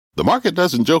The market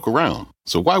doesn't joke around,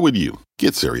 so why would you?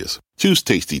 Get serious. Choose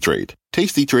Tasty Trade.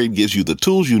 Tasty Trade gives you the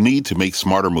tools you need to make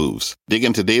smarter moves. Dig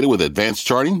into data with advanced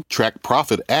charting, track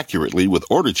profit accurately with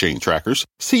order chain trackers,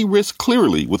 see risk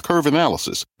clearly with curve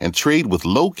analysis, and trade with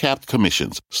low-capped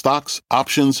commissions, stocks,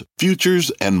 options,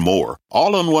 futures, and more.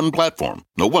 All on one platform.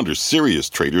 No wonder serious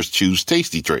traders choose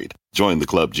Tasty Trade. Join the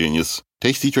club, genius.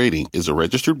 Tasty Trading is a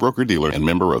registered broker-dealer and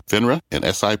member of FINRA and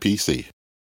SIPC.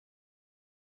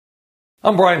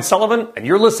 I'm Brian Sullivan, and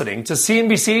you're listening to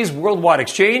CNBC's Worldwide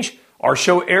Exchange. Our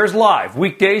show airs live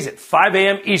weekdays at 5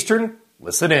 a.m. Eastern.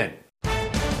 Listen in.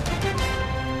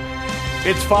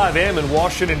 It's 5 a.m. in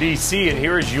Washington, D.C., and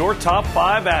here is your top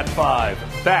 5 at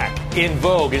 5. Back in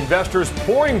vogue, investors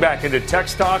pouring back into tech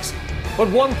stocks, but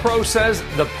one pro says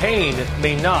the pain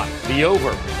may not be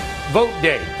over. Vote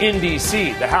day in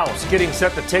D.C., the House getting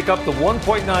set to take up the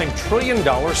 $1.9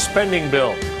 trillion spending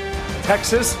bill.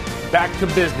 Texas back to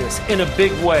business in a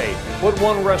big way. What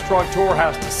one restaurateur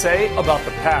has to say about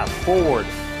the path forward.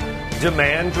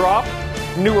 Demand drop?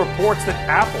 New reports that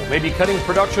Apple may be cutting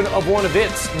production of one of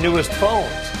its newest phones.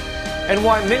 And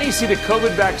why many see the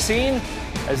COVID vaccine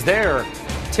as their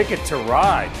ticket to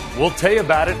ride. We'll tell you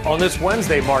about it on this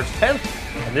Wednesday, March 10th.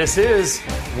 And this is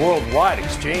Worldwide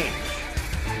Exchange.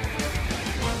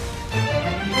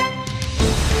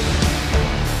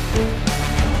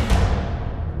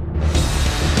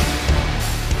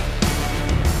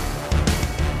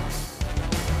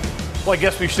 Well, I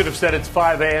guess we should have said it's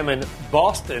 5 a.m. in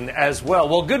Boston as well.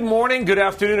 Well, good morning, good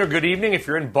afternoon, or good evening if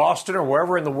you're in Boston or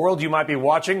wherever in the world you might be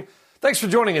watching. Thanks for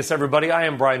joining us, everybody. I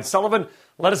am Brian Sullivan.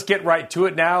 Let us get right to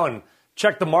it now and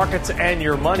check the markets and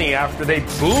your money after they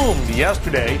boomed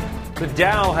yesterday. The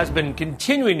Dow has been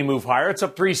continuing to move higher. It's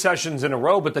up 3 sessions in a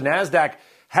row, but the NASDAQ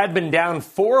had been down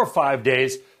 4 or 5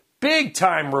 days. Big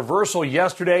time reversal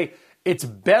yesterday. Its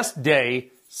best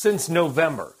day since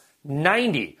November.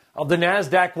 90 of the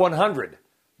NASDAQ 100,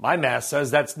 my math says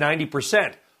that's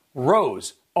 90%,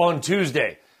 rose on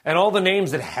Tuesday. And all the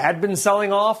names that had been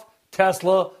selling off,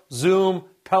 Tesla, Zoom,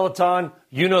 Peloton,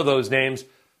 you know those names,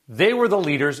 they were the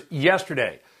leaders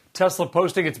yesterday. Tesla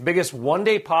posting its biggest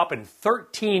one-day pop in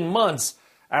 13 months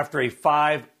after a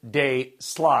 5-day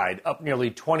slide, up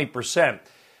nearly 20%.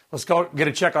 Let's go get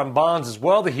a check on bonds as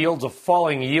well. The yields of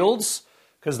falling yields,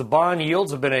 because the bond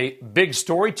yields have been a big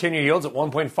story. 10-year yields at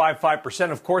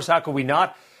 1.55%. Of course, how could we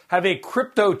not have a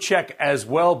crypto check as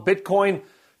well? Bitcoin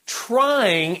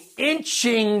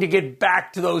inching to get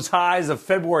back to those highs of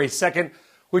February 2nd,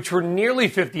 which were nearly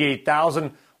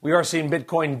 58,000. We are seeing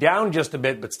Bitcoin down just a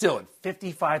bit, but still at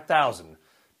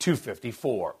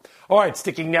 55,254. All right,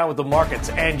 sticking now with the markets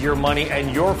and your money.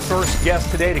 And your first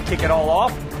guest today to kick it all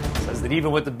off says that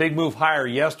even with the big move higher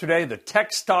yesterday, the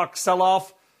tech stock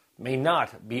sell-off may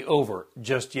not be over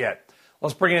just yet.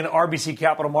 Let's bring in RBC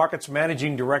Capital Markets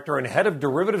Managing Director and Head of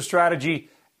Derivative Strategy,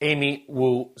 Amy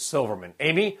Wu Silverman.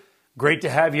 Amy, great to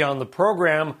have you on the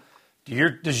program.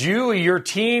 Does your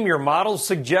team, your models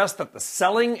suggest that the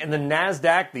selling in the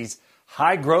NASDAQ, these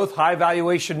high growth, high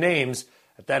valuation names,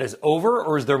 that is over,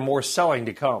 or is there more selling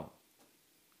to come?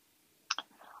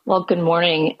 Well, good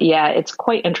morning. Yeah, it's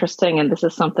quite interesting. And this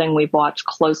is something we've watched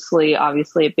closely,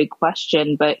 obviously a big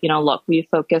question. But, look, we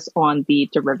focus on the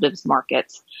derivatives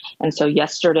markets. And so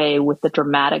yesterday, with the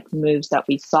dramatic moves that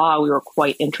we saw, we were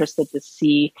quite interested to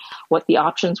see what the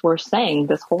options were saying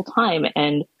this whole time.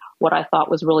 And what I thought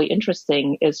was really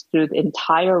interesting is through the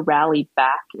entire rally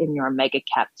back in your mega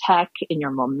cap tech, in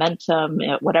your momentum,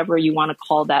 whatever you want to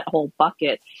call that whole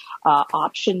bucket,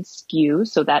 option skew,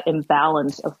 so that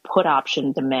imbalance of put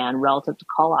option demand relative to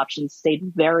call options stayed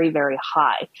very, very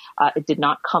high. It did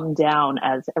not come down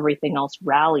as everything else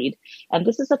rallied. And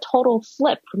this is a total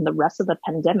flip from the rest of the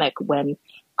pandemic when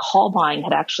call buying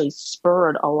had actually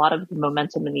spurred a lot of the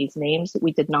momentum in these names.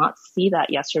 We did not see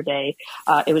that yesterday.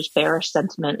 It was bearish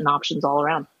sentiment and options all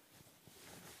around.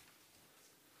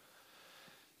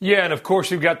 Yeah, and of course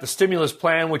you've got the stimulus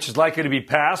plan, which is likely to be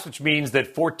passed, which means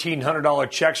that $1,400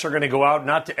 checks are going to go out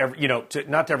not to every,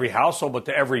 not to every household, but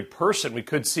to every person. We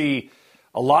could see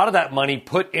a lot of that money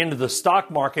put into the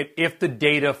stock market if the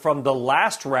data from the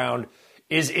last round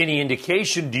is any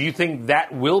indication. Do you think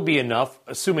that will be enough,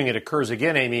 assuming it occurs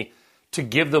again, Amy, to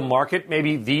give the market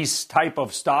maybe these type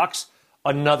of stocks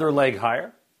another leg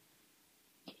higher?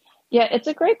 Yeah, it's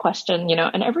a great question,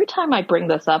 and every time I bring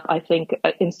this up, I think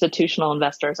institutional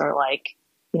investors are like,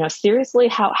 seriously,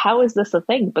 how is this a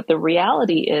thing? But the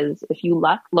reality is, if you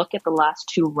look at the last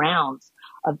 2 rounds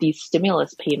of these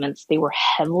stimulus payments, they were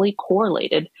heavily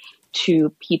correlated to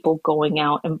people going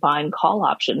out and buying call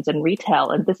options in retail.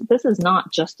 And this is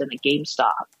not just in a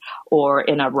GameStop or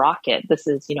in a Rocket. This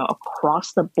is,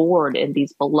 across the board in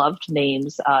these beloved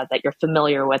names that you're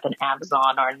familiar with in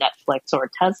Amazon or Netflix or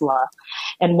Tesla.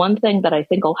 And one thing that I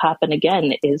think will happen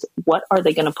again is, what are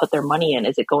they going to put their money in?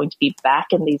 Is it going to be back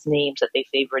in these names that they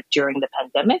favored during the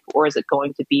pandemic, or is it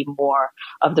going to be more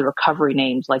of the recovery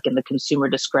names like in the consumer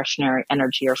discretionary,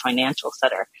 energy, or financial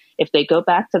sector? If they go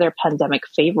back to their pandemic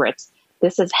favorites,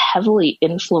 this has heavily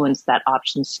influenced that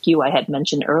option skew I had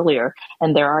mentioned earlier.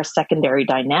 And there are secondary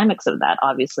dynamics of that,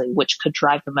 obviously, which could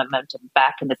drive the momentum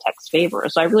back into tech's favor.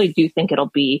 So I really do think it'll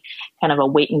be kind of a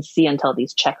wait and see until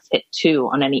these checks hit 2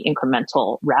 on any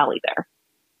incremental rally there.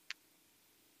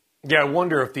 Yeah, I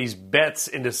wonder if these bets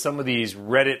into some of these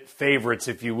Reddit favorites,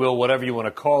 if you will, whatever you want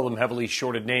to call them, heavily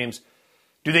shorted names,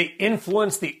 do they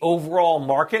influence the overall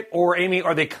market? Or, Amy,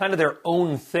 are they kind of their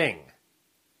own thing?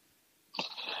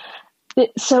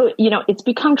 So, it's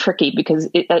become tricky because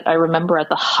I remember at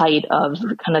the height of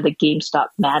kind of the GameStop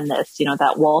madness,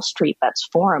 that Wall Street Bets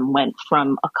forum went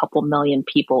from a couple million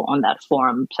people on that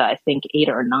forum to, I think, 8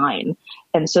 or 9.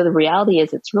 And so the reality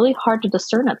is it's really hard to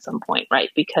discern at some point, right?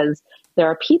 Because there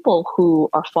are people who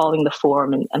are following the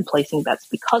forum and placing bets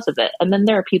because of it. And then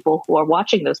there are people who are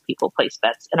watching those people place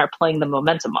bets and are playing the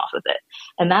momentum off of it.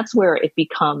 And that's where it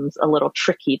becomes a little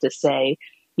tricky to say,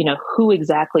 who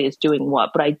exactly is doing what.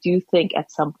 But I do think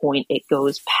at some point it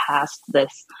goes past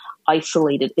this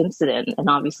isolated incident. And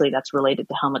obviously that's related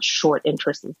to how much short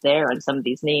interest is there in some of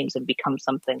these names and becomes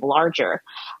something larger.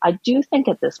 I do think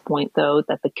at this point, though,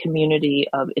 that the community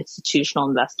of institutional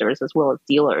investors as well as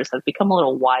dealers have become a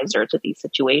little wiser to these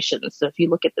situations. So if you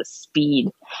look at the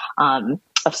speed of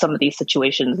some of these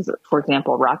situations, for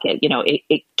example, Rocket,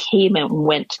 it came and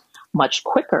went much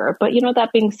quicker. But, that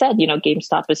being said,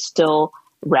 GameStop is still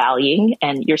rallying,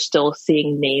 and you're still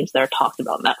seeing names that are talked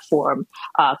about in that forum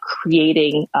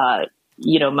creating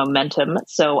momentum.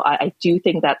 So I do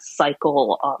think that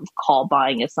cycle of call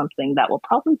buying is something that will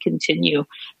probably continue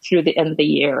through the end of the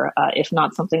year, if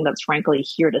not something that's frankly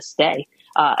here to stay,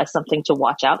 as something to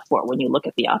watch out for when you look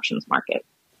at the options market.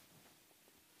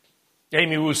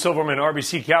 Amy Wu Silverman,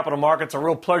 RBC Capital Markets. A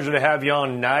real pleasure to have you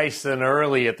on nice and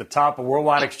early at the top of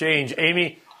Worldwide Exchange.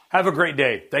 Amy, have a great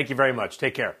day. Thank you very much.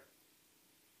 Take care.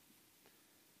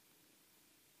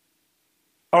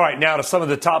 All right, now to some of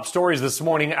the top stories this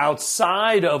morning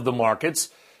outside of the markets,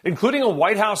 including a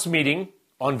White House meeting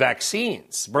on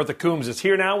vaccines. Bertha Coombs is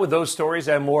here now with those stories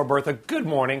and more. Bertha, good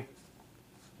morning.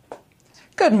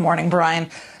 Good morning, Brian.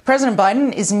 President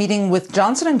Biden is meeting with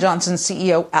Johnson & Johnson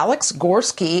CEO Alex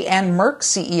Gorsky and Merck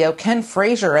CEO Ken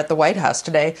Frazier at the White House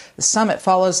today. The summit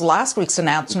follows last week's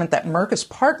announcement that Merck is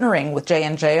partnering with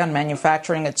J&J on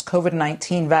manufacturing its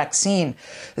COVID-19 vaccine.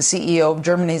 The CEO of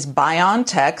Germany's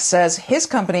BioNTech says his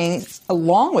company,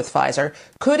 along with Pfizer,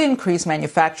 could increase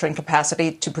manufacturing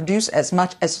capacity to produce as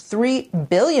much as 3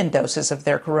 billion doses of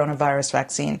their coronavirus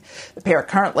vaccine. The pair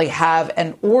currently have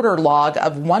an order log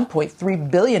of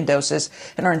 1.3 billion doses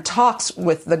and are in talks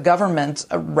with the government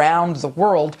around the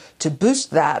world to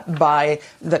boost that by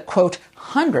the, quote,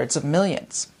 hundreds of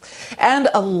millions. And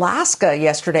Alaska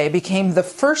yesterday became the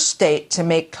first state to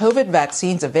make COVID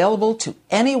vaccines available to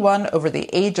anyone over the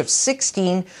age of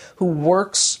 16 who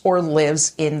works or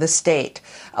lives in the state.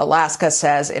 Alaska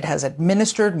says it has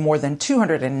administered more than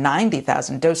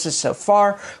 290,000 doses so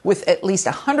far, with at least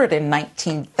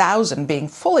 119,000 being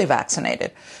fully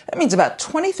vaccinated. That means about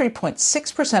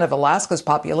 23.6% of Alaska's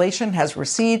population has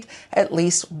received at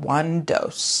least one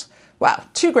dose. Wow,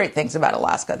 2 great things about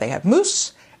Alaska. They have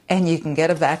moose, and you can get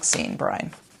a vaccine,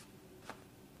 Brian.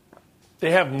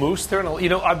 They have moose there.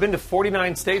 I've been to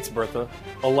 49 states, Bertha.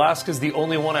 Alaska's the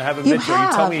only one I haven't been to.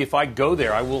 You tell me if I go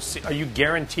there, I will see. Are you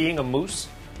guaranteeing a moose?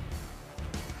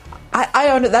 I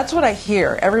own it. That's what I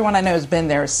hear. Everyone I know has been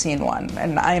there has seen one,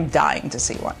 and I am dying to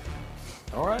see one.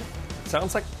 All right.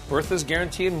 Sounds like Bertha's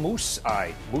guaranteeing mooses.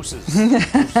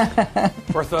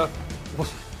 Bertha,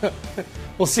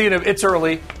 we'll see you it's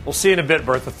early. We'll see you in a bit,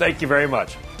 Bertha. Thank you very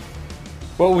much.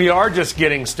 Well, we are just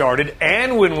getting started,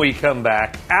 and when we come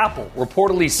back, Apple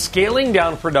reportedly scaling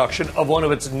down production of one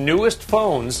of its newest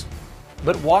phones.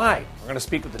 But why? We're going to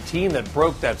speak with the team that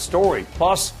broke that story.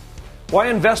 Plus, why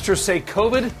investors say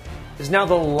COVID is now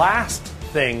the last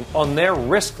thing on their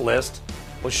risk list.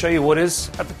 We'll show you what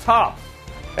is at the top.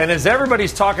 And as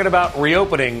everybody's talking about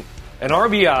reopening, an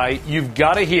RBI, you've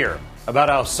got to hear about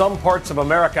how some parts of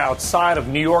America outside of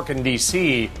New York and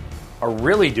D.C. are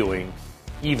really doing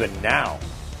even now.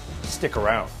 Stick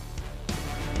around.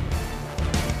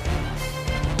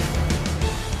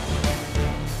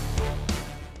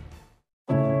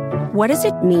 What does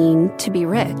it mean to be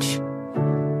rich?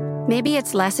 Maybe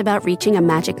it's less about reaching a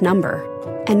magic number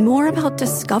and more about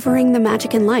discovering the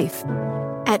magic in life.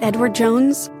 At Edward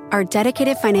Jones, our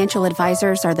dedicated financial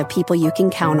advisors are the people you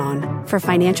can count on for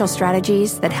financial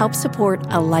strategies that help support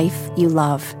a life you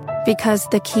love. Because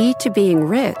the key to being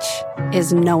rich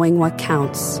is knowing what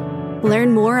counts.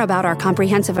 Learn more about our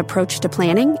comprehensive approach to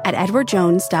planning at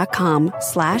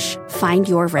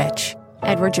edwardjones.com/findyourrich.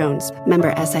 Edward Jones,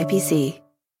 member SIPC.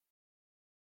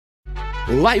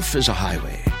 Life is a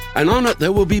highway, and on it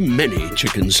there will be many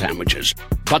chicken sandwiches.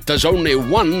 But there's only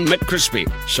one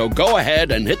McCrispy. So go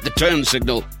ahead and hit the turn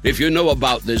signal if you know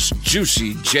about this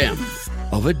juicy gem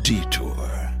of a detour.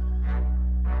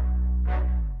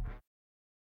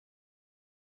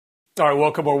 All right,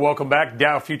 welcome back.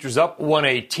 Dow futures up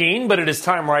 118, but it is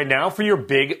time right now for your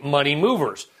big money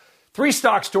movers. 3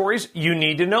 stock stories you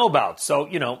need to know about. So,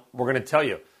 we're going to tell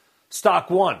you. Stock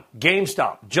 1,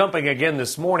 GameStop, jumping again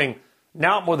this morning,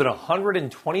 now up more than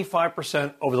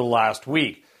 125% over the last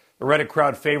week. The Reddit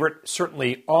crowd favorite,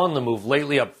 certainly on the move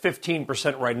lately, up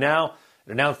 15% right now.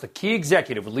 It announced the key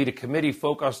executive would lead a committee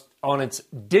focused on its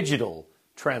digital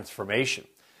transformation.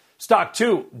 Stock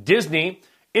 2, Disney.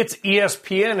 Its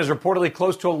ESPN is reportedly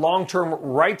close to a long-term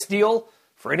rights deal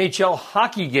for NHL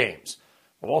hockey games.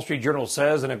 The Wall Street Journal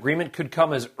says an agreement could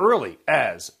come as early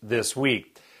as this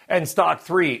week. And Stock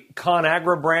 3,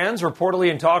 ConAgra Brands, reportedly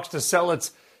in talks to sell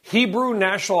its Hebrew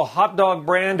national hot dog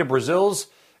brand to Brazil's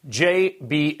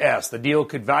JBS. The deal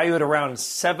could value it around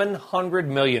 $700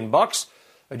 million.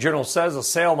 The Journal says the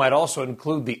sale might also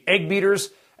include the Egg Beaters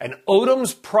and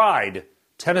Odom's Pride,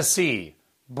 Tennessee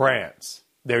brands.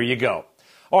 There you go.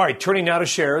 All right, turning now to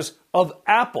shares of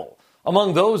Apple.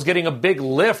 Among those getting a big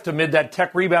lift amid that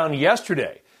tech rebound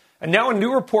yesterday. And now a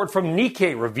new report from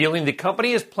Nikkei revealing the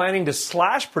company is planning to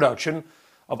slash production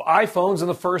of iPhones in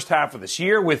the first half of this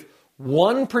year with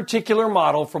one particular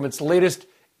model from its latest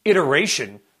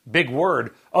iteration, big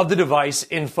word, of the device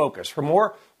in focus. For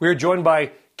more, we are joined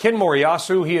by Ken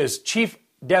Moriyasu. He is chief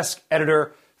desk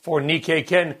editor for Nikkei.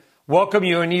 Ken, welcome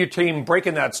you and your team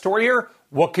breaking that story here.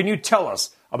 What can you tell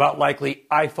us about likely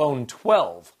iPhone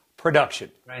 12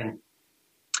 production?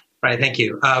 Right, thank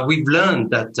you. We've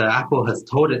learned that Apple has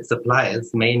told its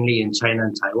suppliers, mainly in China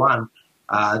and Taiwan,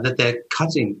 that they're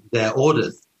cutting their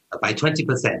orders by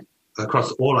 20%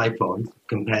 across all iPhones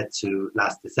compared to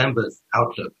last December's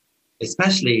outlook.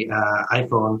 Especially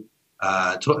iPhone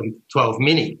 12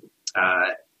 mini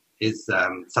is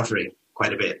suffering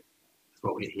quite a bit. That's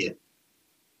what we hear.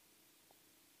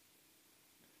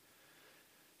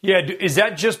 Yeah, is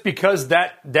that just because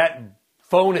that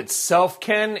phone itself,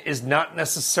 Ken, is not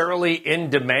necessarily in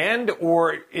demand,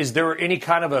 or is there any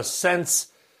kind of a sense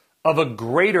of a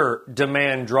greater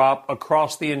demand drop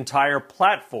across the entire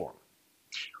platform?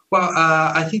 Well,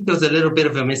 I think there was a little bit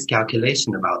of a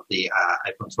miscalculation about the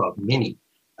iPhone 12 mini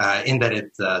in that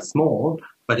it's small,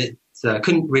 but it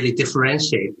couldn't really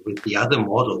differentiate with the other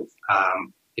models.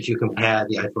 If you compare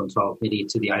the iPhone 12 mini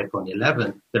to the iPhone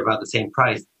 11, they're about the same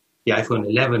price. The iPhone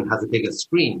 11 has a bigger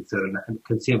screen, so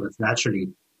consumers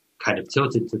naturally kind of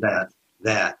tilted to that.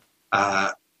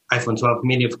 iPhone 12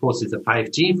 mini, of course, is a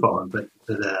 5G phone, but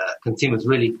the consumers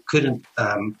really couldn't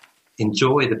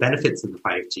enjoy the benefits of the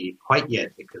 5G quite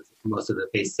yet because most of the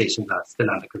base stations are still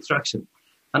under construction.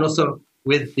 And also,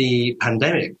 with the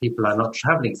pandemic, people are not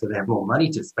traveling, so they have more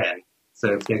money to spend.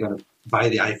 So if they're going to buy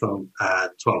the iPhone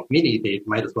 12 mini, they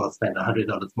might as well spend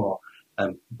 $100 more.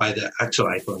 Buy the actual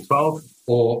iPhone 12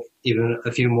 or even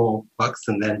a few more bucks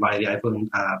and then buy the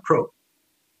iPhone Pro.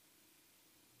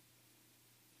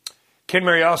 Ken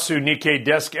Moriyasu, Nikkei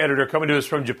desk editor, coming to us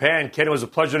from Japan. Ken, it was a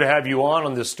pleasure to have you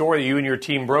on this story that you and your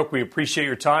team broke. We appreciate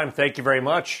your time. Thank you very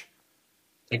much.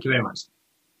 Thank you very much.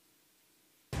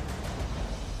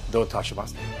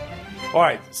 All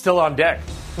right, still on deck.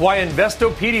 Why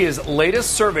Investopedia's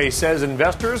latest survey says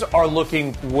investors are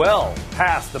looking well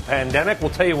past the pandemic. We'll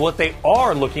tell you what they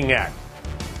are looking at.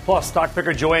 Plus, stock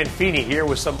picker Joanne Feeney here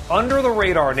with some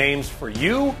under-the-radar names for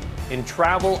you in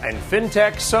travel and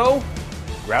fintech. So,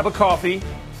 grab a coffee,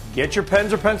 get your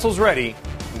pens or pencils ready,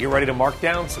 and get ready to mark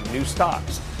down some new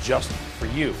stocks just for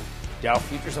you. Dow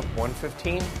futures up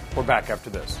 115. We're back after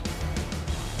this.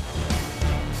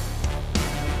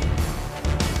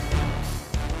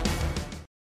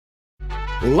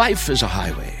 Life is a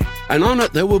highway, and on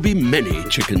it there will be many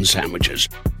chicken sandwiches.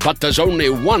 But there's only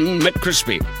one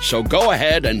McCrispy. So go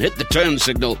ahead and hit the turn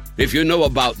signal if you know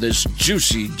about this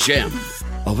juicy gem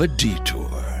of a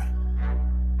detour.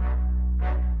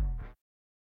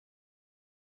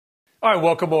 All right,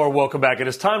 welcome back. It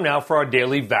is time now for our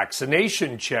daily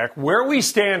vaccination check, where we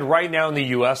stand right now in the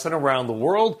U.S. and around the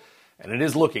world, and it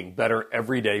is looking better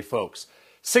every day, folks.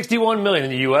 61 million in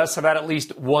the U.S. have had at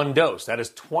least one dose. That is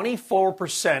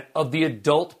 24% of the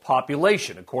adult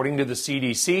population. According to the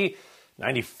CDC,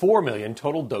 94 million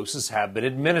total doses have been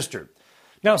administered.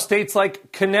 Now, states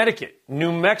like Connecticut,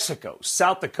 New Mexico,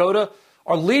 South Dakota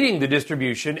are leading the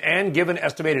distribution and, given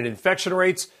estimated infection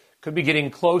rates, could be getting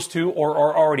close to or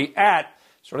are already at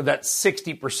sort of that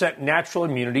 60% natural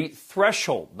immunity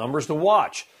threshold. Numbers to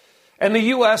watch. And the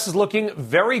U.S. is looking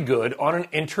very good on an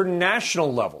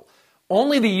international level.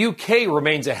 Only the UK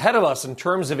remains ahead of us in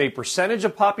terms of a percentage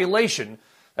of population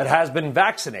that has been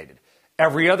vaccinated.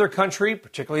 Every other country,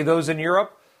 particularly those in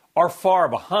Europe, are far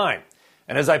behind.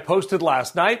 And as I posted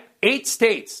last night, 8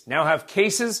 states now have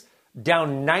cases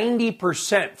down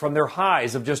 90% from their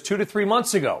highs of just 2 to 3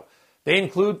 months ago. They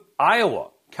include Iowa,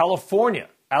 California,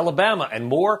 Alabama, and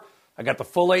more. I got the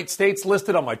full 8 states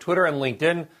listed on my Twitter and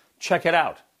LinkedIn. Check it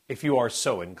out if you are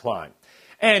so inclined.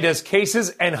 And as cases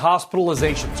and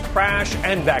hospitalizations crash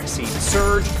and vaccines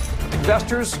surge,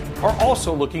 investors are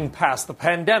also looking past the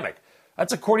pandemic.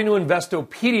 That's according to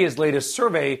Investopedia's latest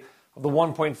survey of the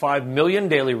 1.5 million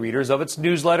daily readers of its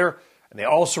newsletter. And they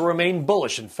also remain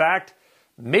bullish. In fact,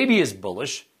 maybe as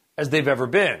bullish as they've ever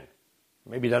been.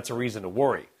 Maybe that's a reason to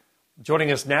worry.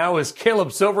 Joining us now is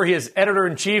Caleb Silver. He is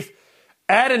editor-in-chief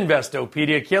at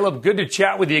Investopedia. Caleb, good to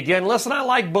chat with you again. Listen, I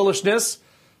like bullishness,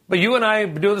 but you and I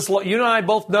have been doing this. You and I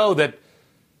both know that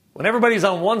when everybody's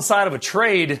on one side of a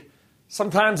trade,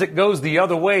 sometimes it goes the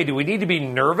other way. Do we need to be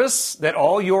nervous that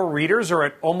all your readers are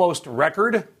at almost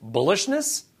record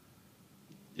bullishness?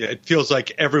 Yeah, it feels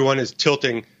like everyone is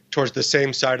tilting towards the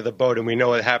same side of the boat, and we know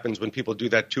what happens when people do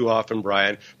that too often,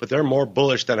 Brian. But they're more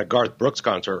bullish than a Garth Brooks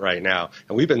concert right now.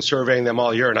 And we've been surveying them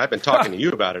all year, and I've been talking to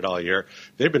you about it all year.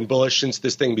 They've been bullish since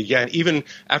this thing began. Even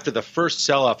after the first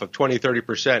sell-off of 20,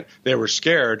 30%, they were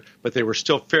scared, but they were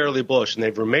still fairly bullish, and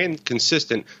they've remained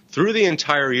consistent through the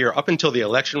entire year, up until the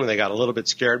election when they got a little bit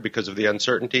scared because of the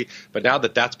uncertainty. But now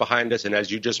that that's behind us, and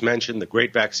as you just mentioned, the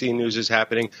great vaccine news is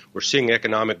happening, we're seeing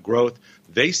economic growth.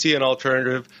 They see an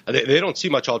alternative. They don't see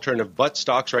much alternative but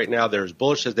stocks right now. They're as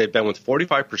bullish as they've been, with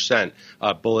 45%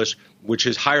 bullish, which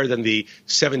is higher than the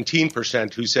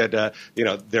 17% who said,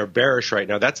 they're bearish right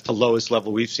now. That's the lowest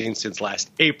level we've seen since last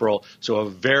April. So a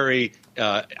very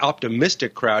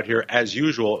optimistic crowd here, as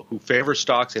usual, who favor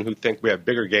stocks and who think we have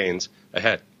bigger gains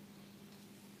ahead.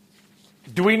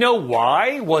 Do we know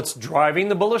why? What's driving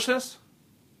the bullishness?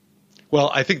 Well,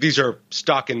 I think these are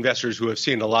stock investors who have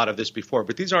seen a lot of this before,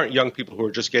 but these aren't young people who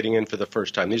are just getting in for the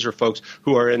first time. These are folks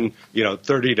who are in,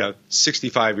 30 to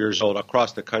 65 years old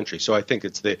across the country. So I think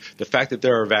it's the fact that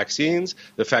there are vaccines,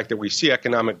 the fact that we see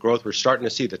economic growth, we're starting to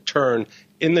see the turn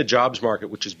in the jobs market,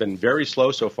 which has been very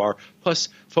slow so far. Plus,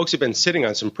 folks have been sitting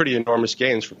on some pretty enormous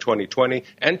gains from 2020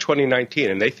 and 2019,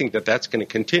 and they think that that's going to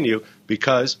continue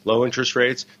because low interest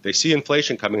rates, they see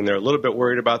inflation coming, they're a little bit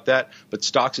worried about that, but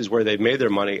stocks is where they've made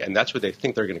their money, and that's where they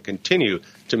think they're going to continue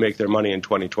to make their money in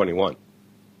 2021.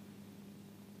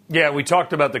 Yeah, we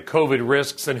talked about the COVID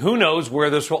risks, and who knows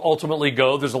where this will ultimately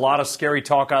go. There's a lot of scary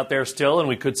talk out there still, and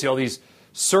we could see all these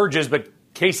surges, but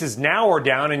cases now are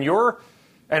down,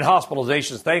 and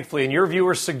hospitalizations, thankfully, and your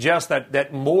viewers suggest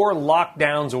that more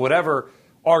lockdowns or whatever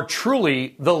are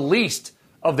truly the least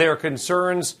of their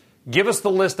concerns. Give us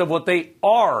the list of what they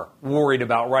are worried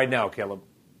about right now, Caleb.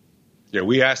 Yeah,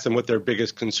 we asked them what their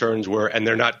biggest concerns were, and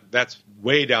that's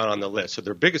way down on the list. So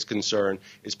their biggest concern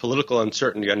is political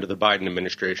uncertainty under the Biden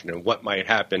administration and what might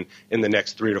happen in the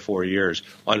next 3 to 4 years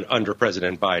under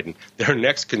President Biden. Their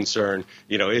next concern,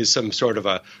 is some sort of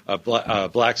a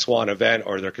black swan event,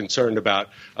 or they're concerned about,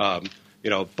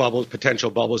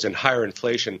 potential bubbles and higher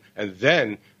inflation. And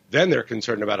then they're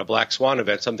concerned about a black swan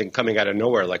event, something coming out of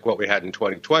nowhere like what we had in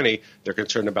 2020. They're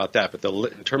concerned about that. But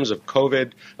in terms of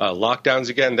COVID, lockdowns,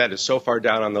 again, that is so far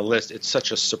down on the list. It's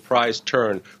such a surprise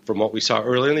turn from what we saw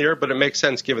earlier in the year, but it makes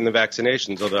sense given the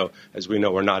vaccinations, although, as we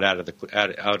know, we're not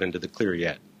out into the clear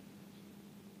yet.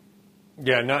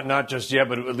 Yeah, not just yet,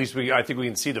 but at least I think we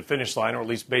can see the finish line, or at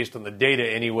least based on the data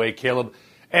anyway, Caleb.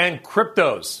 And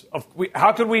cryptos.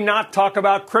 How could we not talk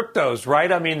about cryptos,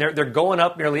 right? I mean, they're going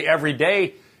up nearly every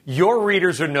day. Your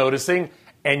readers are noticing,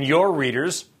 and your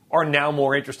readers are now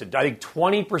more interested. I think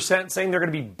 20% saying they're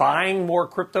going to be buying more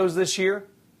cryptos this year.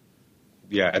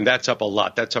 Yeah, and that's up a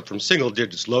lot. That's up from single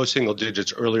digits, low single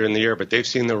digits earlier in the year, but they've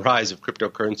seen the rise of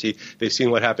cryptocurrency. They've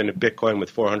seen what happened to Bitcoin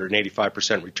with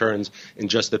 485% returns in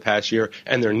just the past year,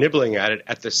 and they're nibbling at it.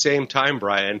 At the same time,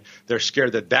 Brian, they're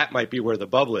scared that that might be where the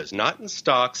bubble is. Not in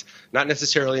stocks, not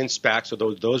necessarily in SPACs,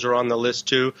 although those are on the list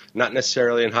too, not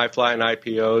necessarily in high-flying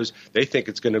IPOs. They think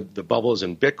the bubble is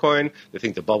in Bitcoin. They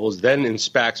think the bubble is then in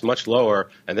SPACs much lower,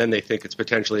 and then they think it's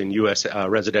potentially in U.S.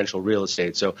 Residential real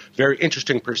estate. So very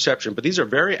interesting perception, but these are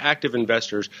very active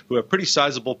investors who have pretty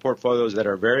sizable portfolios that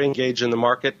are very engaged in the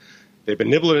market. They've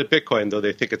been nibbling at Bitcoin, though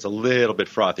they think it's a little bit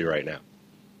frothy right now.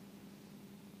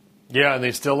 Yeah, and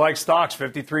they still like stocks,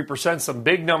 53%. Some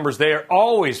big numbers there.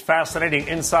 Always fascinating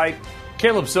insight.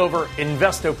 Caleb Silver,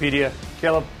 Investopedia.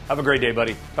 Caleb, have a great day,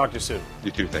 buddy. Talk to you soon.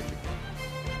 You too. Thank you.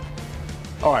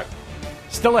 All right.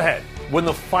 Still ahead. When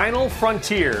the final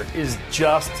frontier is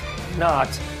just not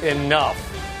enough.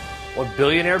 What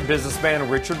billionaire businessman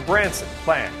Richard Branson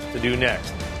plans to do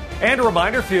next. And a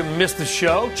reminder, if you missed the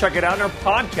show, check it out in our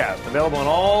podcast, available on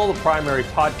all the primary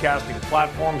podcasting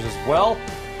platforms as well,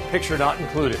 picture not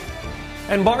included.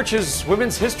 And March is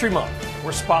Women's History Month.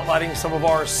 We're spotlighting some of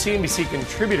our CNBC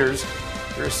contributors.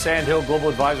 Here's Sandhill Global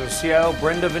Advisor CIO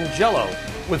Brenda Vangello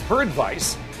with her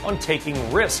advice on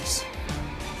taking risks.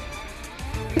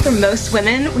 For most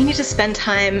women, we need to spend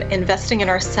time investing in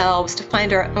ourselves to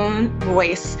find our own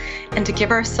voice and to give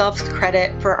ourselves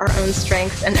credit for our own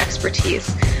strengths and expertise.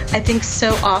 I think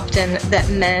so often that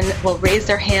men will raise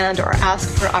their hand or ask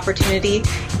for opportunity,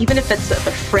 even if it's at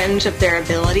the fringe of their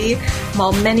ability,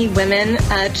 while many women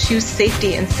choose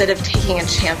safety instead of taking a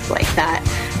chance like that.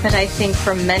 But I think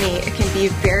for many, it can be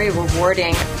very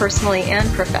rewarding personally and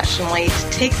professionally to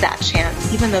take that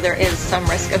chance, even though there is some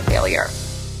risk of failure.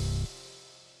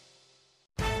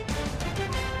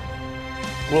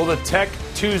 Will the Tech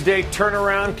Tuesday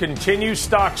turnaround continue?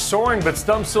 Stocks soaring, but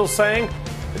some still saying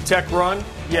the tech run,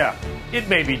 yeah, it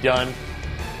may be done.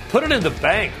 Put it in the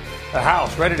bank. The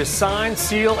House ready to sign,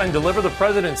 seal, and deliver the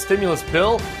president's stimulus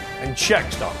bill, and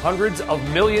checks to hundreds of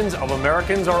millions of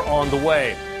Americans are on the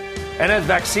way. And as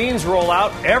vaccines roll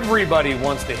out, everybody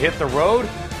wants to hit the road.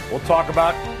 We'll talk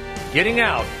about getting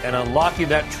out and unlocking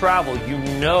that travel you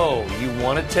know you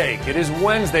want to take. It is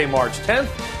Wednesday, March 10th.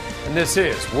 And this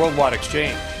is Worldwide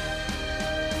Exchange.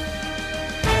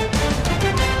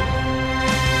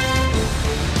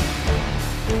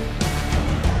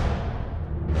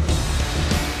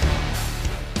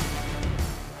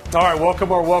 All right,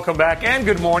 welcome back, and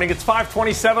good morning. It's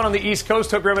 5:27 on the East Coast.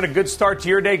 Hope you're having a good start to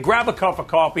your day. Grab a cup of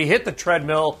coffee, hit the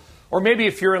treadmill, or maybe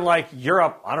if you're in like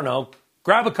Europe, I don't know,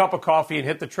 grab a cup of coffee and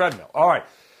hit the treadmill. All right.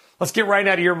 Let's get right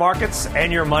now to your markets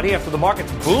and your money. After the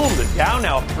markets boom, the Dow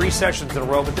now 3 sessions in a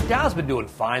row, but the Dow's been doing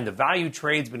fine. The value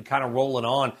trade's been kind of rolling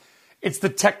on. It's the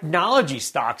technology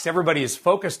stocks everybody is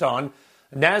focused on.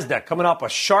 NASDAQ coming up a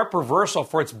sharp reversal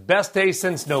for its best day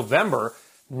since November.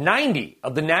 90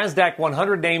 of the NASDAQ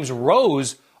 100 names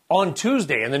rose on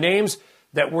Tuesday, and the names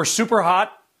that were super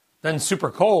hot, then super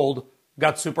cold,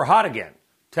 got super hot again.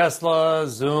 Tesla,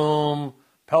 Zoom,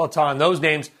 Peloton, those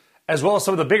names, as well as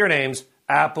some of the bigger names,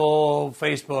 Apple,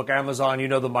 Facebook, Amazon, you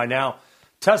know them by now.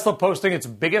 Tesla posting its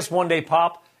biggest one-day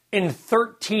pop in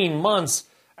 13 months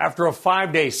after a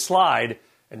 5-day slide.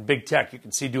 And big tech, you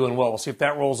can see doing well. We'll see if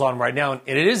that rolls on right now. And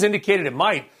it is indicated it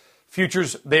might.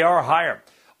 Futures, they are higher.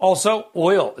 Also,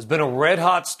 oil has been a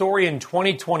red-hot story in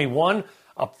 2021,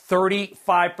 up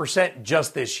 35%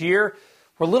 just this year.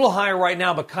 We're a little higher right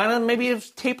now, but kind of maybe it's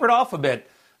tapered off a bit.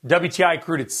 WTI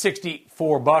crude at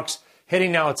 $64,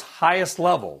 hitting now its highest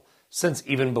level since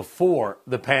even before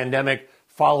the pandemic,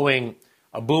 following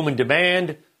a boom in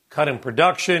demand, cut in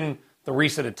production, the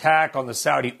recent attack on the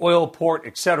Saudi oil port,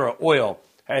 etc. Oil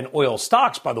and oil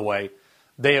stocks, by the way,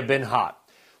 they have been hot.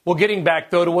 Well, getting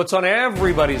back, though, to what's on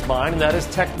everybody's mind, and that is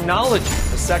technology,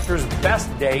 the sector's best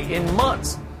day in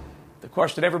months. The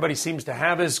question everybody seems to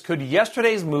have is, could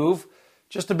yesterday's move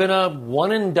just have been a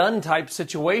one-and-done type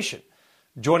situation?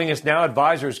 Joining us now,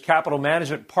 Advisors Capital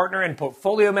Management Partner and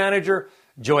Portfolio Manager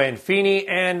Joanne Feeney,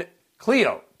 and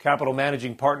Clio Capital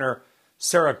Managing Partner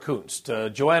Sarah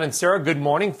Kunst. Joanne and Sarah, good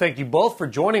morning. Thank you both for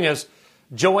joining us.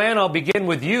 Joanne, I'll begin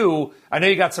with you. I know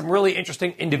you got some really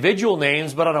interesting individual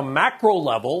names, but on a macro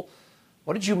level,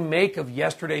 what did you make of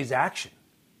yesterday's action?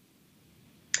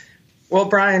 Well,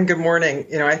 Brian, good morning.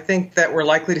 I think that we're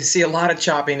likely to see a lot of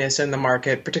choppiness in the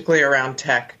market, particularly around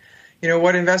tech.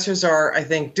 What investors are, I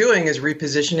think, doing is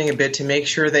repositioning a bit to make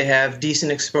sure they have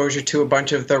decent exposure to a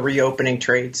bunch of the reopening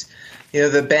trades.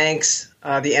 The banks,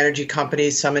 the energy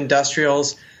companies, some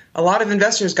industrials, a lot of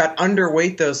investors got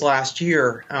underweight those last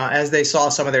year as they saw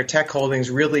some of their tech holdings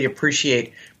really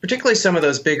appreciate, particularly some of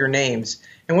those bigger names.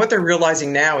 And what they're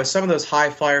realizing now is some of those high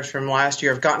flyers from last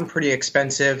year have gotten pretty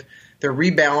expensive. They're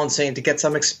rebalancing to get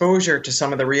some exposure to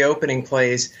some of the reopening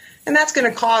plays. And that's going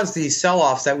to cause these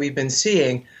sell-offs that we've been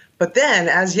seeing. But then,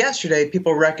 as yesterday,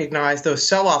 people recognize those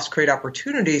sell-offs create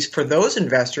opportunities for those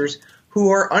investors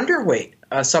who are underweight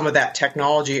some of that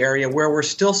technology area where we're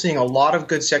still seeing a lot of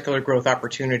good secular growth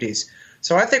opportunities.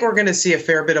 So I think we're going to see a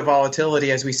fair bit of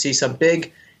volatility as we see some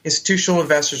big institutional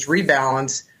investors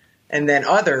rebalance, and then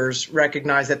others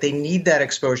recognize that they need that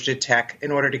exposure to tech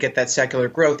in order to get that secular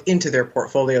growth into their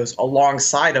portfolios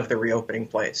alongside of the reopening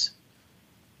plays.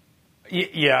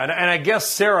 Yeah, and I guess,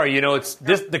 Sarah, it's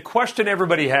this, the question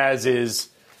everybody has is,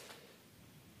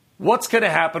 what's going to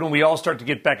happen when we all start to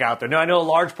get back out there? Now, I know a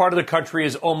large part of the country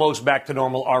is almost back to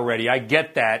normal already. I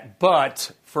get that.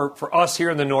 But for us here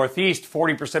in the Northeast,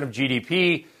 40% of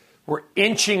GDP, we're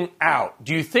inching out.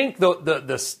 Do you think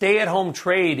the stay-at-home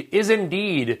trade is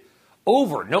indeed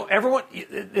over? No, everyone,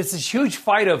 it's this huge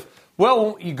fight of,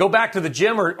 well, you go back to the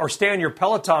gym or stay on your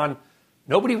Peloton.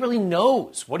 Nobody really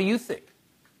knows. What do you think?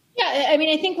 Yeah, I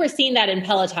mean, I think we're seeing that in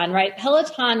Peloton, right?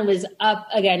 Peloton was up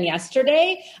again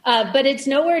yesterday, but it's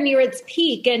nowhere near its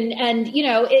peak. And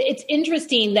it's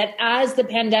interesting that as the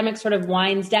pandemic sort of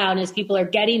winds down, as people are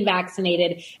getting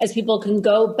vaccinated, as people can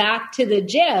go back to the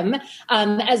gym,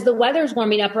 as the weather's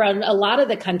warming up around a lot of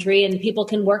the country and people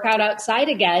can work out outside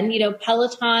again,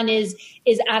 Peloton is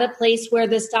at a place where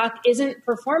the stock isn't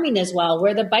performing as well,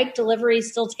 where the bike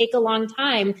deliveries still take a long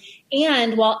time.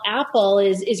 And while Apple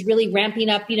is really ramping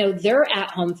up, their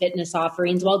at-home fitness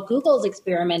offerings, while Google's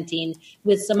experimenting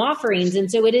with some offerings. And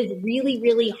so it is really,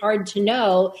 really hard to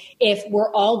know if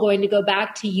we're all going to go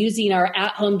back to using our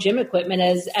at-home gym equipment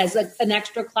as an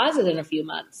extra closet in a few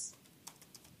months.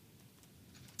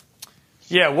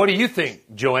 Yeah, what do you think,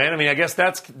 Joanne? I mean, I guess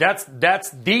that's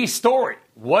the story.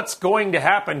 What's going to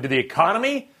happen to the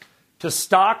economy, to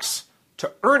stocks,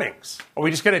 to earnings? Are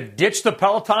we just going to ditch the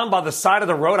Peloton by the side of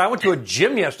the road? I went to a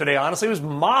gym yesterday, honestly. It was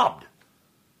mobbed.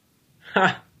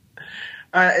 I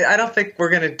don't think we're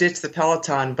going to ditch the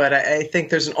Peloton, but I think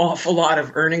there's an awful lot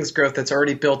of earnings growth that's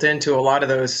already built into a lot of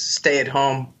those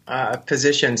stay-at-home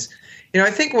positions. I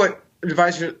think what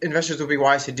investors would be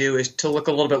wise to do is to look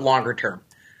a little bit longer term.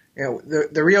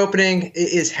 The reopening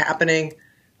is happening.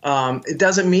 It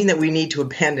doesn't mean that we need to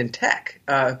abandon tech.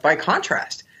 By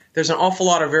contrast, there's an awful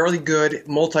lot of really good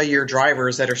multi-year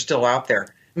drivers that are still out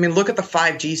there. I mean, look at the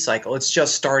 5G cycle. It's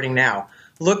just starting now.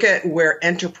 Look at where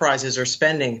enterprises are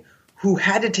spending who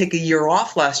had to take a year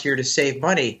off last year to save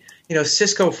money.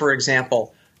 Cisco, for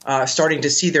example, starting to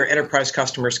see their enterprise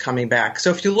customers coming back.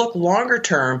 So if you look longer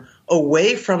term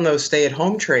away from those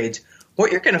stay-at-home trades,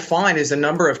 what you're going to find is a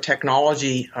number of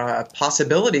technology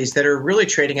possibilities that are really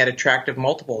trading at attractive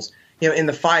multiples. In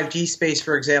the 5G space,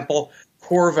 for example,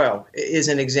 Qorvo is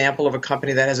an example of a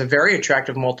company that has a very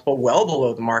attractive multiple well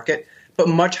below the market, but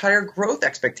much higher growth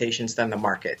expectations than the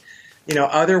market.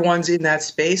 Other ones in that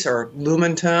space are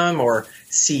Lumentum or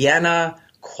Ciena.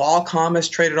 Qualcomm has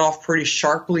traded off pretty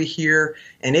sharply here,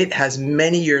 and it has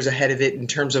many years ahead of it in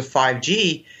terms of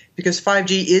 5G, because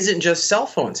 5G isn't just cell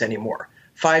phones anymore.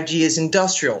 5G is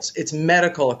industrials, it's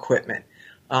medical equipment.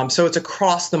 So it's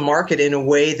across the market in a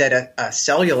way that a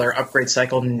cellular upgrade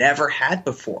cycle never had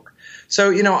before.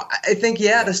 So, I think,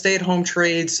 the stay-at-home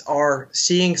trades are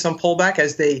seeing some pullback,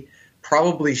 as they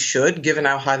probably should, given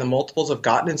how high the multiples have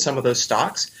gotten in some of those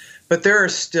stocks. But there are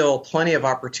still plenty of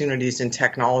opportunities in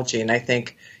technology. And I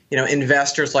think,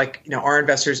 investors like, our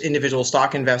investors, individual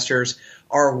stock investors,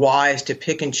 are wise to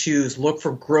pick and choose, look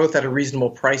for growth at a reasonable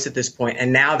price at this point.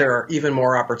 And now there are even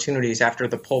more opportunities after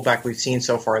the pullback we've seen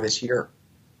so far this year.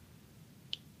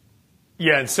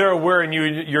 Yeah, and Sarah, where are you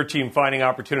and your team finding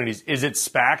opportunities? Is it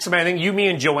SPACs? I think you, me,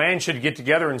 and Joanne should get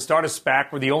together and start a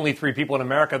SPAC. We're the only three people in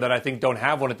America that I think don't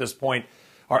have one at this point.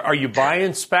 Are you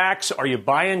buying SPACs? Are you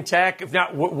buying tech? If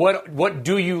not, what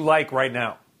do you like right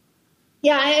now?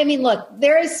 Yeah, I mean, look,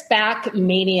 there is SPAC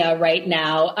mania right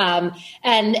now,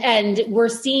 and we're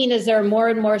seeing as there are more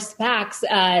and more SPACs,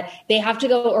 they have to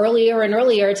go earlier and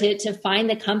earlier to find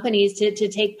the companies to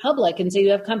take public, and so you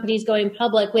have companies going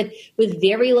public with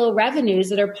very low revenues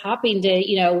that are popping to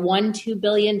 $1-2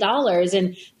 billion,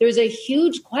 and there's a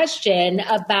huge question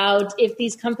about if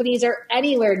these companies are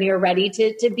anywhere near ready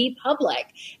to be public,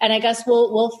 and I guess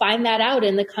we'll find that out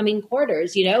in the coming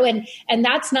quarters, and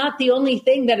that's not the only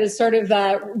thing that is sort of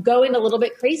going a little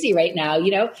bit crazy right now.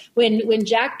 You know, when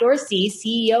Jack Dorsey,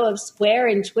 CEO of Square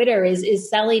and Twitter, is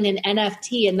selling an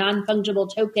NFT, a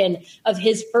non-fungible token of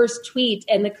his first tweet,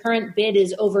 and the current bid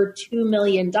is over $2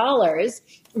 million,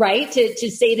 right? To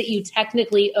say that you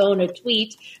technically own a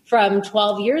tweet from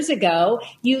 12 years ago,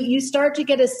 you start to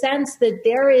get a sense that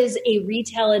there is a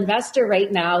retail investor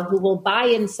right now who will buy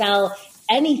and sell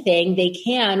anything they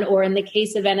can, or in the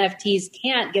case of NFTs,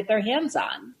 can't get their hands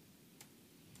on.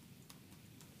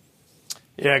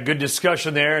 Yeah, good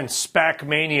discussion there. And SPAC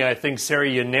mania, I think, Sarah,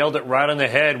 you nailed it right on the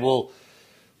head. We'll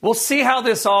see how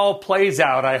this all plays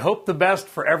out. I hope the best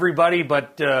for everybody,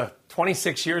 but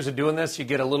 26 years of doing this, you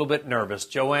get a little bit nervous.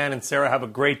 Joanne and Sarah, have a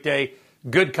great day.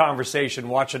 Good conversation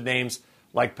watching names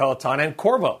like Peloton and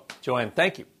Corvo. Joanne,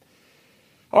 thank you.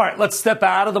 All right, let's step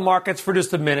out of the markets for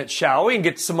just a minute, shall we, and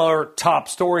get some other top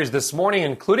stories this morning,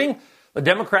 including the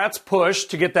Democrats' push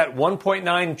to get that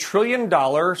 $1.9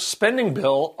 trillion spending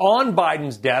bill on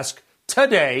Biden's desk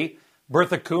today.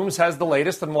 Bertha Coombs has the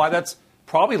latest on why that's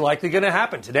probably likely going to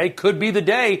happen. Today could be the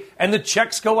day, and the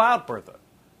checks go out, Bertha.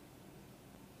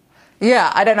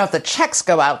 Yeah, I don't know if the checks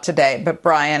go out today, but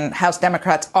Brian, House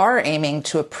Democrats are aiming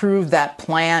to approve that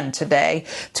plan today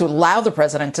to allow the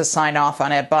president to sign off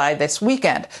on it by this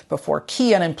weekend before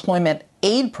key unemployment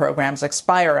aid programs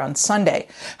expire on Sunday.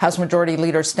 House Majority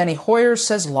Leader Steny Hoyer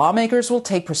says lawmakers will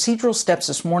take procedural steps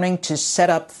this morning to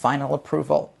set up final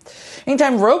approval.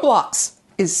 Meantime, Roblox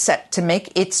is set to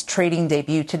make its trading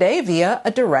debut today via a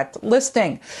direct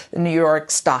listing. The New York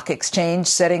Stock Exchange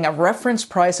setting a reference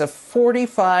price of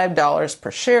 $45 per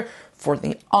share for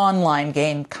the online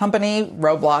game company.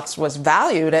 Roblox was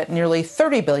valued at nearly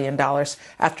 $30 billion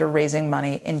after raising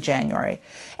money in January.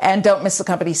 And don't miss the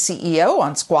company's CEO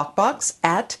on Squawk Box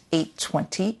at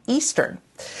 8:20 Eastern.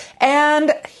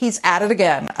 And he's at it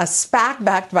again. A SPAC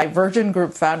backed by Virgin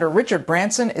Group founder Richard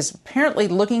Branson is apparently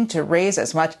looking to raise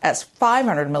as much as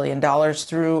 $500 million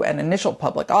through an initial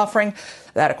public offering.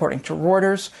 That, according to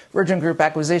Reuters. Virgin Group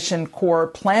Acquisition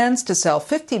Corp plans to sell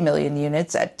 50 million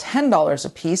units at $10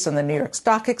 apiece on the New York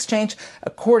Stock Exchange.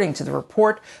 According to the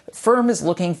report, the firm is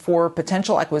looking for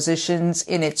potential acquisitions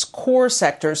in its core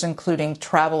sectors, including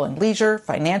travel and leisure,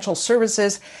 financial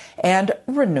services, and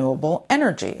renewable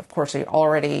energy. Of course, he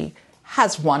already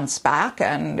has one SPAC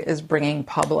and is bringing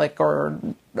public or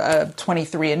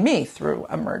 23andMe through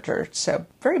a merger. So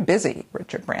very busy,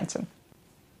 Richard Branson.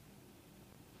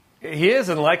 He is,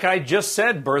 and like I just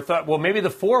said, Bertha, well, maybe the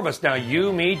four of us now,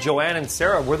 you, me, Joanne, and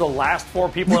Sarah, we're the last four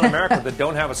people in America that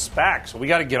don't have a SPAC, so we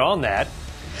got to get on that.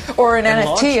 Or an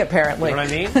NFT, apparently. You know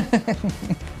what I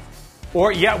mean?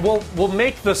 Or, yeah, we'll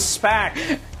make the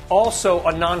SPAC also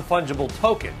a non-fungible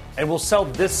token, and we'll sell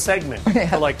this segment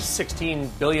for like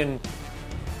 16 billion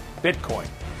Bitcoin.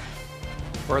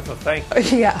 Bertha,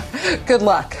 thank you. Yeah, good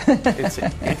luck. It's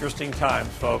interesting times,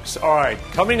 folks. All right,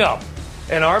 coming up.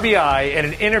 An RBI and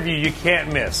an interview you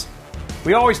can't miss.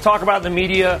 We always talk about in the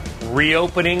media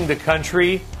reopening the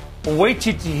country. Well, wait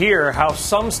till you hear how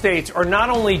some states are not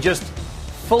only just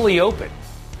fully open,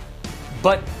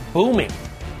 but booming.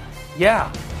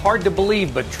 Yeah, hard to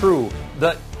believe, but true.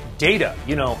 The data,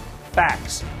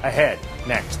 facts ahead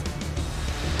next.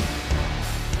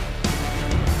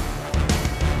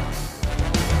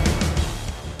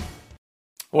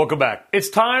 Welcome back. It's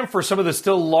time for some of the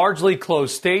still largely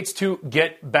closed states to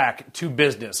get back to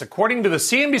business. According to the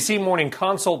CNBC Morning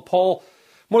Consult poll,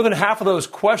 more than half of those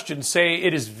questioned say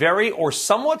it is very or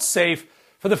somewhat safe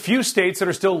for the few states that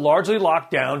are still largely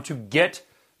locked down to get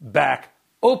back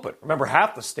open. Remember,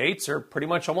 half the states are pretty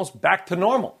much almost back to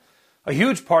normal. A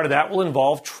huge part of that will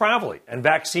involve traveling, and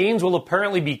vaccines will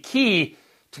apparently be key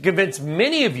to convince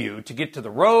many of you to get to the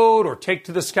road or take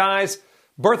to the skies.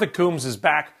 Bertha Coombs is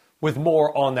back with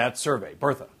more on that survey.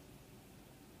 Bertha.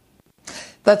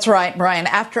 That's right, Brian.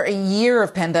 After a year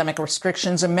of pandemic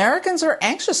restrictions, Americans are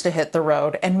anxious to hit the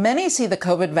road, and many see the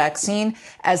COVID vaccine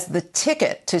as the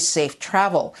ticket to safe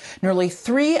travel. Nearly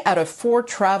 3 out of 4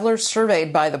 travelers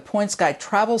surveyed by the Points Guide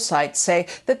travel site say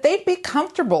that they'd be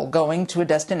comfortable going to a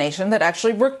destination that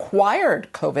actually required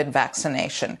COVID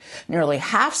vaccination. Nearly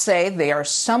half say they are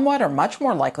somewhat or much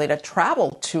more likely to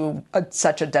travel to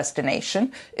such a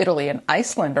destination. Italy and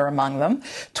Iceland are among them.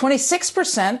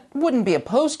 26% wouldn't be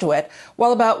opposed to it,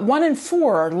 while about 1 in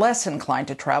 4 are less inclined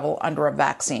to travel under a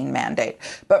vaccine mandate.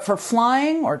 But for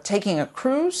flying or taking a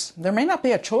cruise, there may not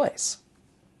be a choice.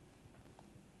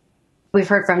 We've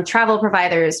heard from travel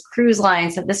providers, cruise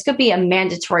lines, that this could be a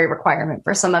mandatory requirement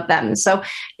for some of them. So I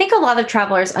think a lot of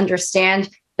travelers understand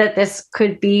that this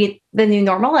could be the new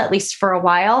normal, at least for a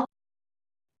while.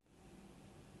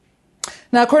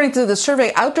 Now, according to the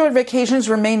survey, outdoor vacations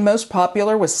remain most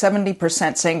popular, with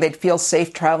 70% saying they'd feel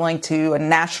safe traveling to a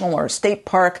national or a state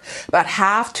park, about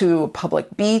half to a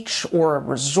public beach or a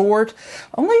resort.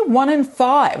 Only 1 in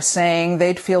 5 saying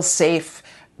they'd feel safe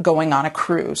going on a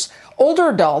cruise. Older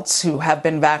adults who have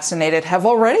been vaccinated have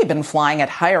already been flying at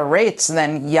higher rates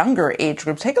than younger age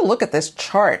groups. Take a look at this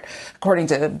chart, according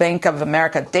to Bank of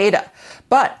America data.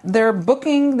 But they're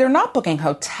not booking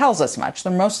hotels as much.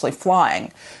 They're mostly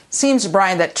flying. Seems,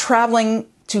 Brian, that traveling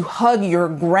to hug your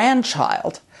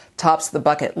grandchild tops the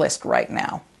bucket list right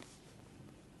now.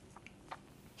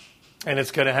 And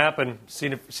it's going to happen.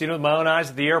 Seen it with my own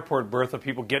eyes at the airport, Bertha.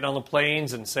 People getting on the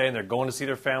planes and saying they're going to see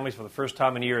their families for the first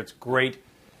time in a year. It's great,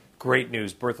 great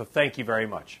news. Bertha, thank you very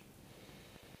much.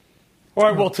 All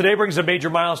right, well, today brings a major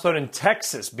milestone in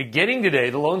Texas. Beginning today,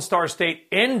 the Lone Star State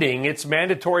ending its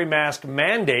mandatory mask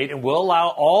mandate and will allow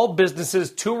all businesses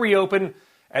to reopen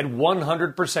at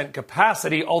 100%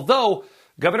 capacity, although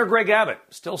Governor Greg Abbott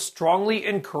still strongly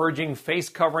encouraging face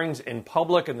coverings in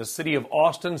public, and the city of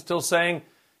Austin still saying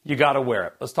you got to wear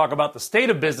it. Let's talk about the state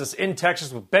of business in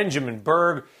Texas with Benjamin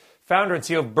Berg, founder and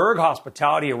CEO of Berg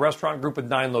Hospitality, a restaurant group with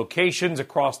 9 locations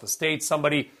across the state,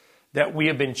 somebody that we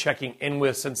have been checking in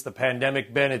with since the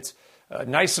pandemic. Ben, it's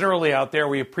nice and early out there.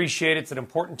 We appreciate it. It's an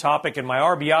important topic. And my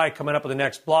RBI coming up in the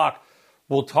next block,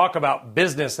 we'll talk about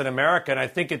business in America. And I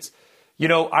think it's,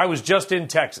 I was just in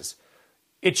Texas.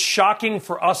 It's shocking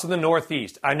for us in the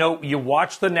Northeast. I know you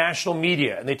watch the national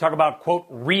media and they talk about, quote,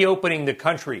 reopening the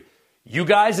country. You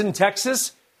guys in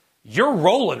Texas, you're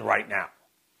rolling right now.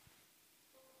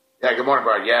 Yeah, good morning,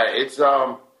 Brian. Yeah, it's,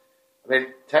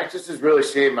 Texas has really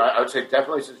seen, I would say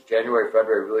definitely since January,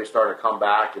 February, really started to come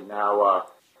back. And now,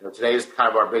 today is kind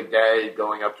of our big day,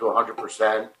 going up to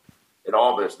 100% in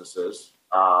all businesses,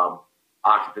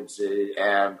 occupancy.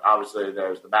 And obviously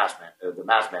there's the mask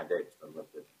mandate has been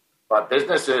lifted. But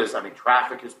businesses,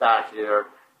 traffic is back here.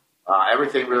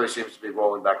 Everything really seems to be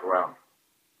rolling back around.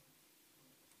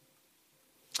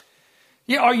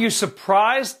 Yeah, are you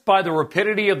surprised by the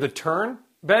rapidity of the turn,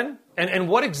 Ben? And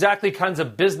what exactly kinds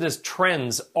of business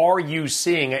trends are you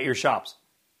seeing at your shops?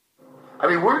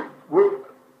 We're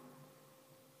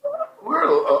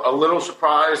a little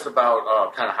surprised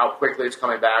about kind of how quickly it's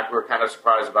coming back. We're kind of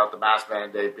surprised about the mask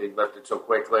mandate being lifted so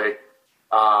quickly.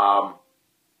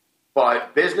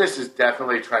 But business is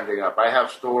definitely trending up. I have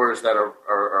stores that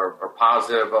are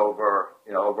positive over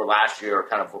last year,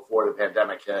 kind of before the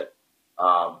pandemic hit,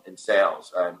 in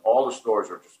sales, and all the stores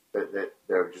are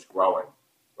they're just growing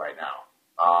right now.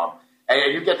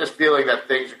 And you get this feeling that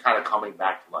things are kind of coming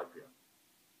back to life here.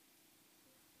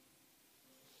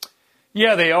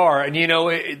 Yeah, they are. And,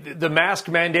 the mask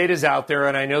mandate is out there,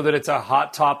 and I know that it's a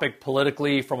hot topic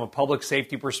politically from a public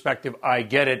safety perspective. I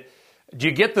get it. Do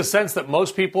you get the sense that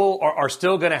most people are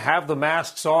still going to have the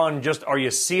masks on? Are you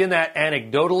seeing that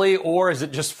anecdotally, or is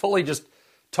it just fully just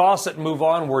toss it and move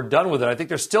on? We're done with it. I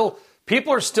think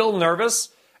people are still nervous.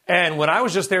 And when I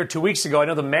was just there 2 weeks ago, I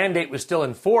know the mandate was still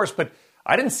in force, but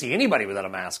I didn't see anybody without a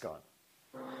mask on.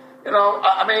 You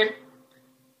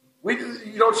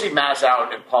don't see masks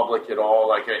out in public at all,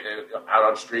 like out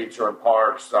on streets or in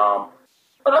parks.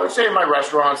 But I would say in my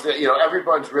restaurants that,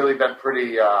 everyone's really been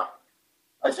pretty,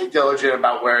 diligent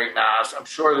about wearing masks. I'm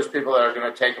sure there's people that are going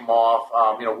to take them off.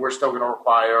 We're still going to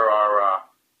require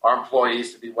our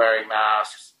employees to be wearing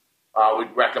masks.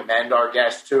 We'd recommend our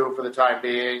guests to for the time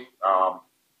being.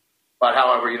 But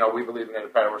however, we believe in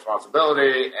independent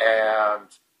responsibility, and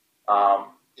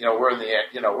we're in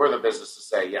the business to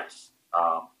say yes.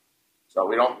 So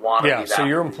we don't want to be that. So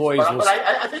your employees, but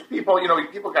I think people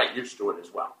got used to it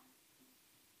as well.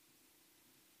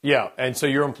 Yeah, and so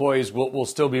your employees will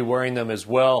still be wearing them as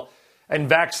well. And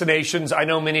vaccinations, I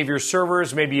know many of your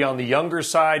servers may be on the younger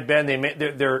side, Ben.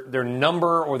 Their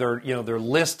number or their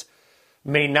list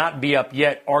may not be up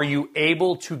yet. Are you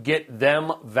able to get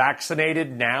them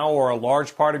vaccinated now, or a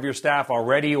large part of your staff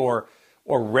already or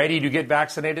ready to get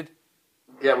vaccinated?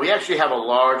 Yeah, we actually have a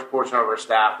large portion of our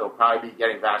staff that'll probably be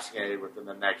getting vaccinated within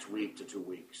the next week to 2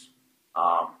 weeks.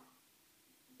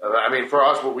 For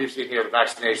us, what we've seen here, the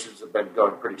vaccinations have been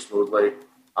going pretty smoothly.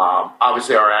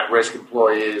 Obviously, our at-risk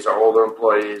employees, our older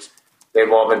employees,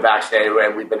 they've all been vaccinated,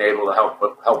 and we've been able to help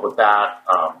with that.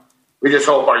 We just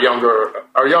hope our younger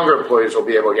employees will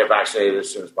be able to get vaccinated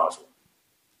as soon as possible.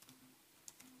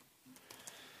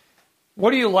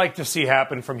 What do you like to see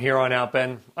happen from here on out,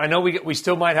 Ben? I know we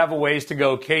still might have a ways to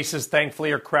go. Cases,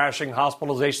 thankfully, are crashing.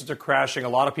 Hospitalizations are crashing. A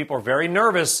lot of people are very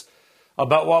nervous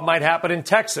about what might happen in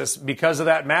Texas because of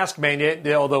that mask mandate,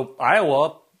 although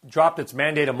Iowa dropped its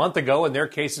mandate a month ago and their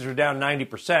cases are down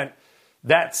 90%.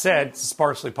 That said, it's a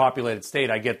sparsely populated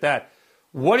state. I get that.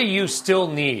 what do you still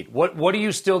need? What do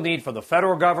you still need from the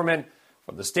federal government,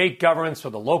 from the state governments,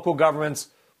 from the local governments?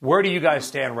 Where do you guys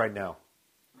stand right now?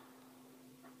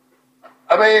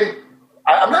 I mean,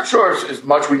 I'm not sure as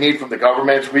much we need from the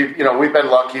government. We've been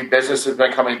lucky. Business has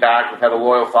been coming back. We've had a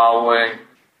loyal following.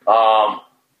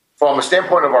 From a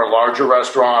standpoint of our larger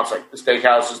restaurants, like the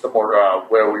steakhouses, the more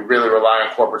where we really rely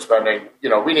on corporate spending,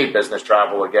 we need business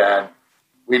travel again.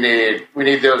 We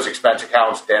need those expense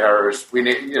accounts, dinners. We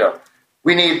need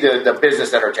the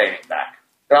business entertaining back.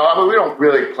 Now, we don't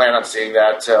really plan on seeing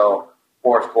that till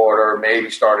fourth quarter,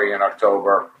 maybe starting in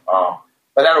October.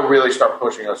 But that'll really start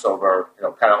pushing us over,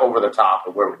 kind of over the top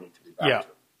of where we need to be back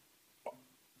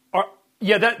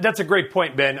to. That's a great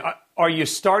point, Ben. Are you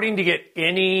starting to get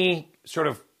any sort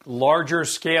of larger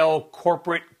scale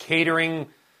corporate catering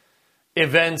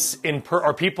events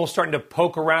are people starting to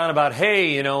poke around about,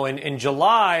 hey, in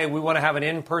July, we want to have an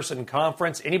in-person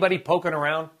conference? Anybody poking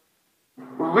around?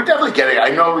 We're definitely getting it. I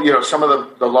know, some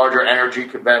of the larger energy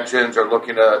conventions are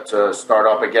looking to start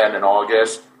up again in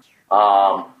August.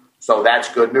 So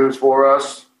that's good news for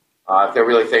us. If they're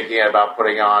really thinking about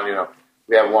putting on,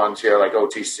 we have ones here like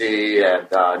OTC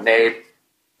and NAPE.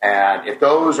 And if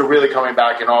those are really coming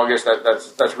back in August,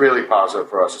 that's really positive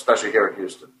for us, especially here in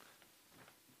Houston.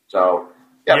 So,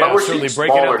 but we're certainly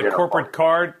breaking out the corporate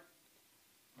card.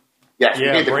 Yes, we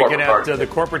need the breaking out the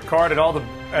corporate card at all the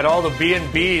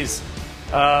B&Bs.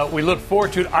 We look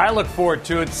forward to it. I look forward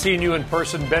to it. Seeing you in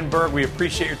person, Ben Berg. We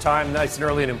appreciate your time. Nice and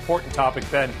early, an important topic,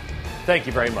 Ben. Thank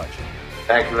you very much.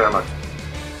 Thank you very much.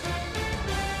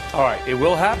 All right, it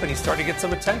will happen. He's starting to get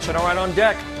some attention. All right, on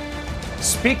deck.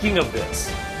 Speaking of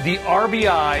this, the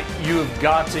RBI you have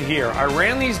got to hear. I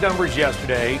ran these numbers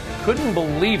yesterday. Couldn't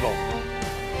believe them.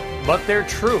 But they're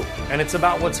true. And it's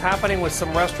about what's happening with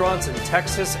some restaurants in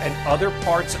Texas and other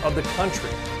parts of the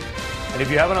country. And if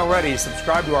you haven't already,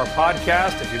 subscribe to our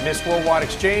podcast. If you missed Worldwide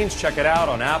Exchange, check it out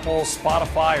on Apple,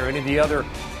 Spotify, or any of the other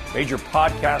major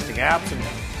podcasting apps. And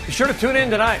be sure to tune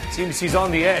in tonight. CNBC's On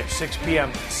the Edge, 6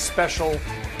 p.m. special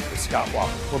with Scott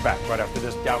Walker. We're back right after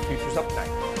this. Dow Futures up tonight.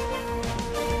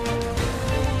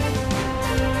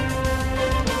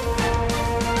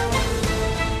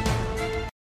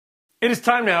 It is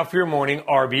time now for your morning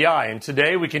RBI, and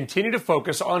today we continue to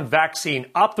focus on vaccine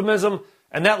optimism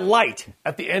and that light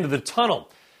at the end of the tunnel.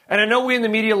 And I know we in the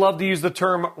media love to use the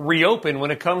term reopen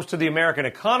when it comes to the American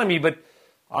economy, but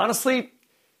honestly,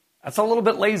 that's a little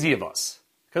bit lazy of us.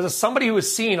 Because as somebody who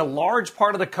has seen a large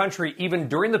part of the country even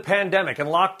during the pandemic and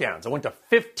lockdowns, I went to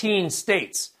 15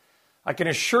 states, I can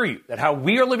assure you that how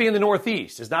we are living in the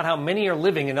Northeast is not how many are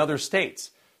living in other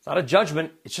states. It's not a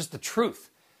judgment, it's just the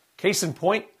truth. Case in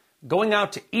point, going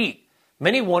out to eat.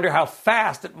 Many wonder how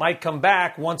fast it might come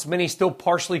back once many still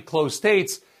partially closed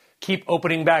states keep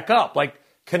opening back up, like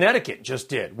Connecticut just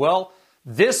did. Well,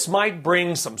 this might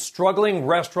bring some struggling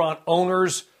restaurant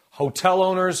owners, hotel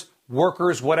owners,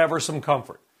 workers, whatever, some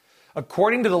comfort.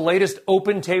 According to the latest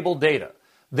Open Table data,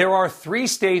 there are 3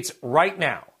 states right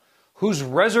now whose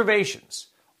reservations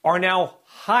are now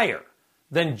higher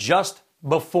than just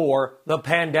before the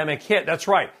pandemic hit. That's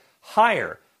right,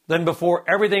 higher than before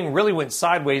everything really went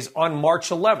sideways on March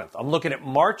 11th. I'm looking at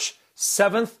March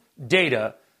 7th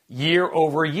data year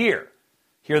over year.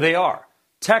 Here they are.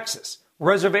 Texas,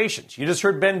 reservations. You just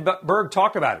heard Ben Berg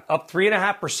talk about it, up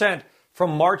 3.5%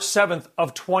 from March 7th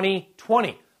of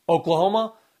 2020.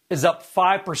 Oklahoma is up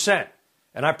 5%.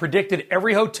 And I predicted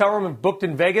every hotel room booked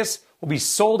in Vegas will be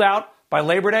sold out by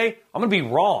Labor Day. I'm going to be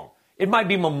wrong. It might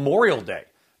be Memorial Day.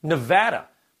 Nevada,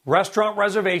 restaurant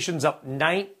reservations up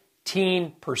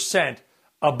 19%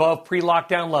 above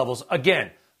pre-lockdown levels.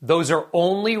 Again, those are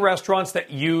only restaurants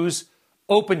that use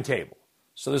Open Table.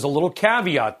 So there's a little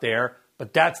caveat there,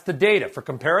 but that's the data. For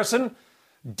comparison,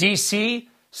 D.C.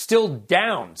 still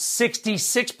down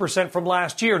 66% from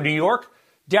last year. New York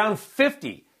down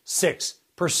 56%.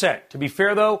 To be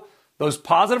fair, though, those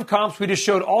positive comps we just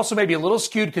showed also may be a little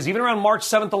skewed because even around March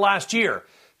 7th of last year,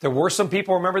 there were some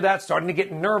people, remember that, starting to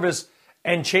get nervous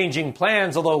and changing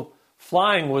plans, although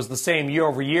flying was the same year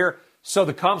over year. So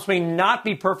the comps may not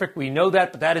be perfect. We know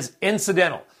that, but that is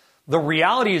incidental. The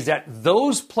reality is that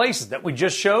those places that we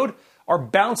just showed are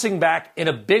bouncing back in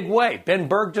a big way. Ben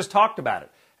Berg just talked about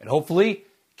it. And hopefully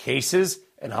cases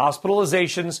and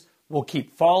hospitalizations will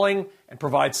keep falling and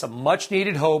provide some much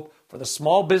needed hope for the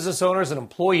small business owners and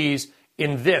employees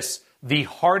in this, the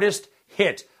hardest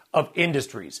hit of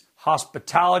industries.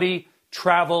 Hospitality,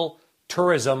 travel,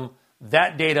 tourism.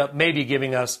 That data may be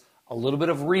giving us a little bit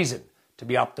of reason to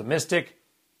be optimistic,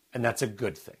 and that's a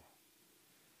good thing.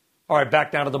 All right,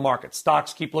 back down to the market.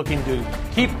 Stocks keep looking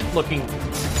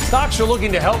Stocks are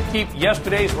looking to help keep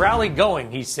yesterday's rally going,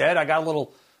 he said. I got a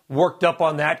little worked up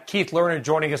on that. Keith Lerner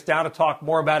joining us now to talk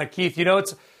more about it. Keith, you know,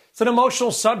 it's an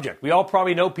emotional subject. We all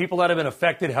probably know people that have been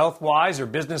affected health-wise or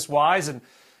business-wise. And,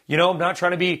 you know, I'm not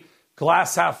trying to be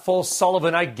glass half full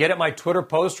Sullivan. I get it. My Twitter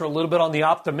posts are a little bit on the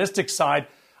optimistic side.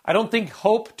 I don't think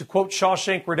hope, to quote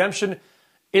Shawshank Redemption,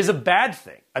 is a bad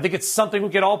thing. I think it's something we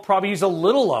could all probably use a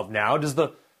little of now. Does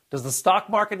the stock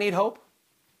market need hope?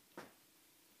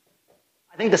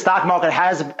 I think the stock market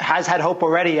has had hope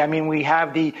already. I mean, we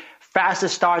have the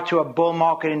fastest start to a bull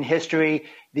market in history.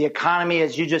 The economy,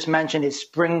 as you just mentioned, is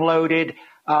spring-loaded.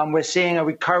 We're seeing a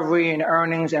recovery in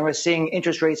earnings, and we're seeing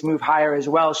interest rates move higher as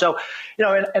well. So, you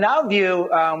know, in our view,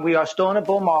 we are still in a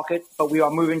bull market, but we are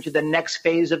moving to the next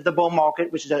phase of the bull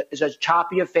market, which is a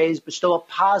choppier phase, but still a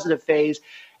positive phase.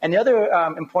 And the other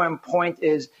important point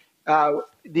is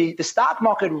the stock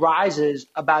market rises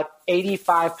about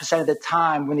 85% of the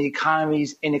time when the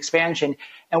economy's in expansion.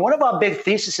 And one of our big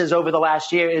theses over the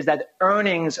last year is that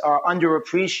earnings are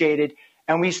underappreciated.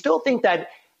 And we still think that,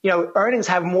 you know, earnings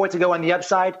have more to go on the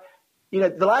upside. You know,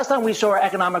 the last time we saw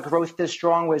economic growth this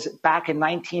strong was back in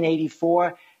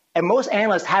 1984. And most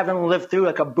analysts haven't lived through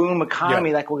like a boom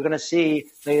economy like we're going to see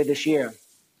later this year.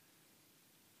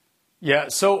 Yeah,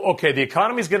 so, okay, the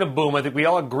economy's going to boom. I think we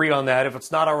all agree on that if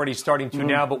it's not already starting to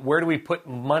now. But where do we put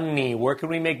money? Where can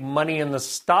we make money in the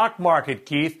stock market,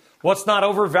 Keith? What's not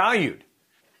overvalued?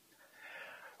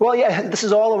 Well, yeah, this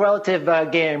is all a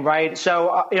relative game, right?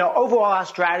 So, you know, overall our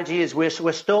strategy is we're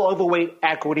still overweight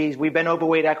equities. We've been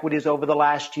overweight equities over the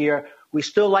last year. We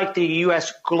still like the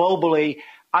U.S. globally.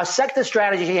 Our sector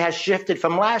strategy has shifted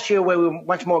from last year where we were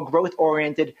much more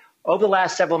growth-oriented. Over the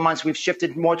last several months, we've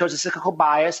shifted more towards a cyclical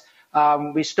bias.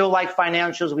 We still like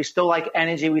financials. We still like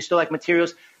energy. We still like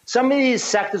materials. Some of these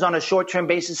sectors on a short-term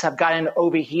basis have gotten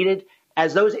overheated.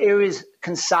 As those areas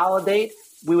consolidate,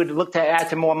 we would look to add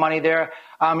to more money there.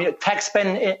 You know, tech's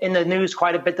been in the news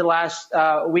quite a bit the last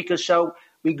week or so.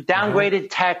 We downgraded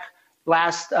tech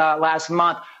last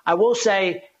month. I will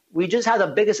say we just had the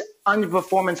biggest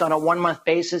underperformance on a one-month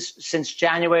basis since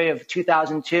January of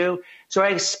 2002. So I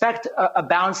expect a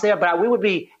bounce there, but we would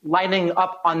be lining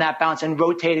up on that bounce and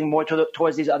rotating more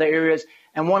towards these other areas.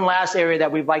 And one last area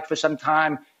that we've liked for some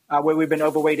time where we've been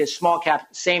overweight is small cap.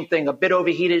 Same thing, a bit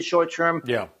overheated short term.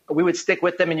 Yeah, we would stick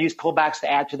with them and use pullbacks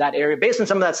to add to that area based on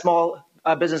some of that small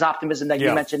business optimism that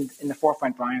you mentioned in the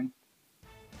forefront, Brian.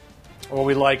 Well,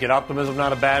 we like it. Optimism,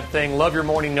 not a bad thing. Love your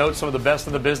morning notes, some of the best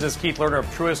in the business. Keith Lerner of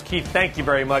Truist. Keith, thank you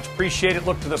very much. Appreciate it.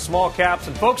 Look to the small caps.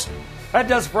 And folks, that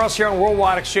does it for us here on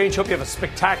Worldwide Exchange. Hope you have a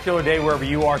spectacular day wherever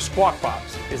you are. Squawk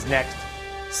Box is next.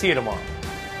 See you tomorrow.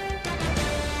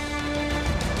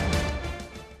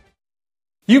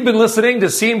 You've been listening to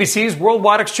CNBC's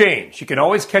Worldwide Exchange. You can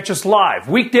always catch us live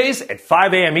weekdays at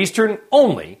 5 a.m. Eastern,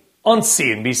 only on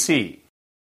CNBC.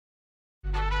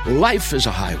 Life is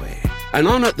a highway, and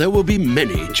on it there will be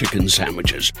many chicken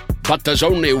sandwiches. But there's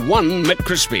only one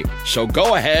McCrispy. So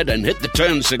go ahead and hit the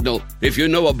turn signal if you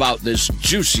know about this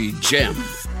juicy gem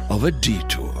of a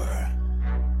detour.